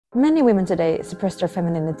Many women today suppress their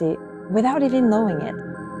femininity without even knowing it.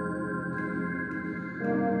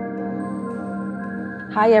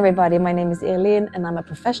 Hi everybody, my name is Elin and I'm a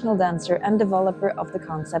professional dancer and developer of the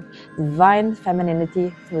concept Divine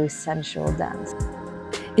Femininity through Sensual Dance.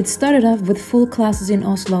 It started off with full classes in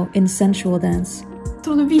Oslo in sensual dance. Jeg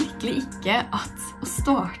trodde virkelig ikke at å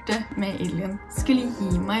starte med Elin skulle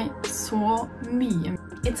gi meg så mye.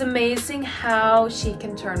 It's amazing how she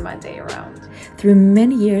can turn my day around. Through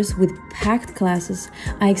many years with packed classes,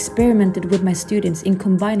 I experimented with my students in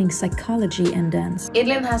combining psychology and dance.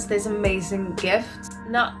 Elin has this amazing gift,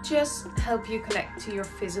 not just help you connect to your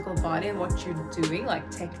physical body and what you're doing, like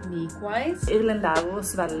technique-wise. Elin lærer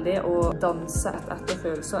oss veldig å danse etter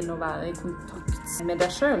følelser og være I kontakt med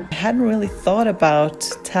deg selv. I hadn't really thought about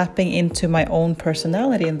tapping into my own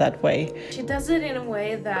personality in that way. She does it in a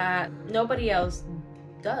way that nobody else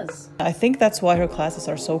does. I think that's why her classes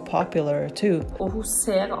are so popular too. Og hun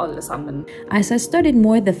ser alle sammen. As I studied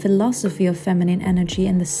more the philosophy of feminine energy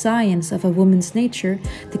and the science of a woman's nature,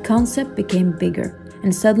 the concept became bigger.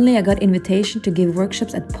 And suddenly I got invitation to give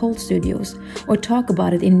workshops at Pole Studios or talk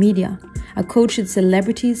about it in media. I coached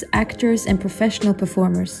celebrities, actors and professional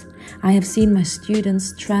performers. I have seen my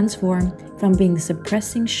students transform from being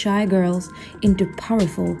suppressing shy girls into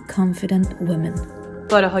powerful, confident women.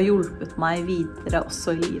 Bare har hjulpet meg videre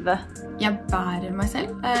også I livet. Jeg bærer meg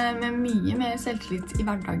selv med mye mer selvtillit I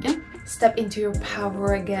hverdagen. Step into your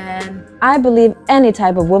power again. I believe any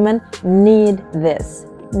type of woman need this.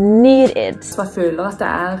 Need it. Så jeg føler at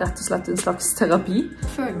det rett og slett en slags terapi.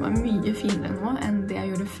 Jeg føler meg mye finere nå enn det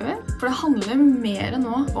jeg gjorde før. For det handler mer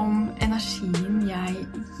nå om energien jeg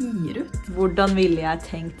gir ut. Hvordan ville jeg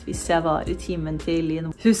tenkt hvis jeg var I timen til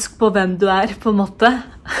Elin? Husk på hvem du på en måte.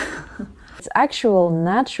 It's actually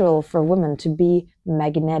natural for women to be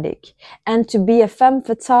magnetic, and to be a femme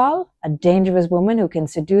fatale, a dangerous woman who can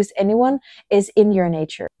seduce anyone, is in your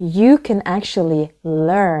nature. You can actually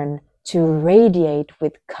learn to radiate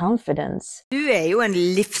with confidence. Du jo en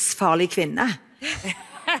livsfarlig kvinne.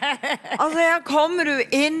 Altså, her kommer du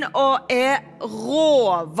inn og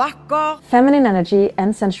råvakker. Feminine energy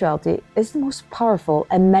and sensuality is the most powerful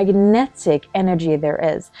and magnetic energy there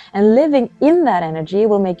is. And living in that energy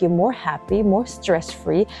will make you more happy, more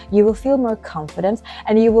stress-free. You will feel more confident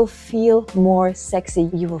and you will feel more sexy.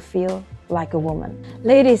 You will feel like a woman.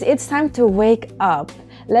 Ladies, it's time to wake up.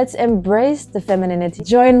 Let's embrace the femininity.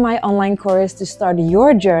 Join my online course to start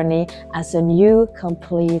your journey as a new,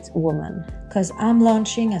 complete woman. Because I'm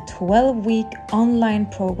launching a 12-week online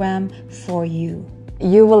program for you.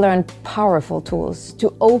 You will learn powerful tools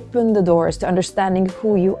to open the doors to understanding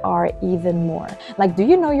who you are even more. Like, do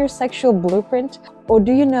you know your sexual blueprint? Or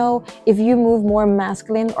do you know if you move more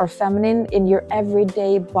masculine or feminine in your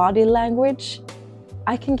everyday body language?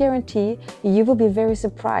 I can guarantee you will be very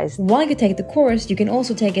surprised. While you take the course, you can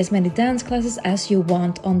also take as many dance classes as you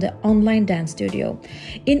want on the online dance studio.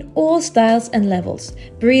 In all styles and levels.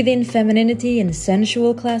 Breathe in femininity in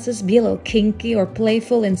sensual classes, be a little kinky or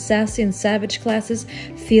playful in sassy and savage classes,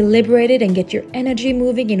 feel liberated and get your energy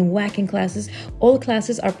moving in whacking classes. All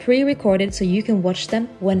classes are pre-recorded so you can watch them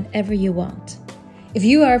whenever you want. If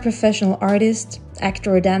you are a professional artist,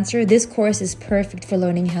 actor or dancer, this course is perfect for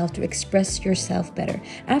learning how to express yourself better.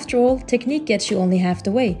 After all, technique gets you only half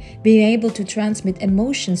the way. Being able to transmit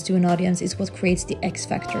emotions to an audience is what creates the X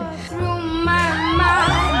factor.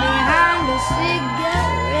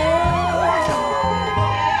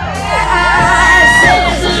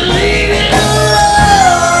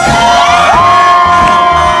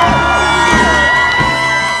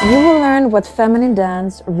 What feminine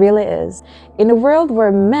dance really is. In a world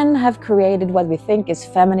where men have created what we think is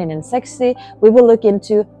feminine and sexy, we will look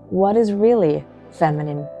into what is really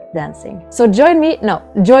feminine dancing. So join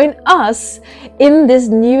us in this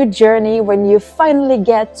new journey when you finally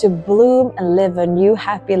get to bloom and live a new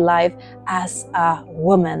happy life as a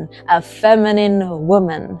woman, a feminine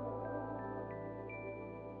woman.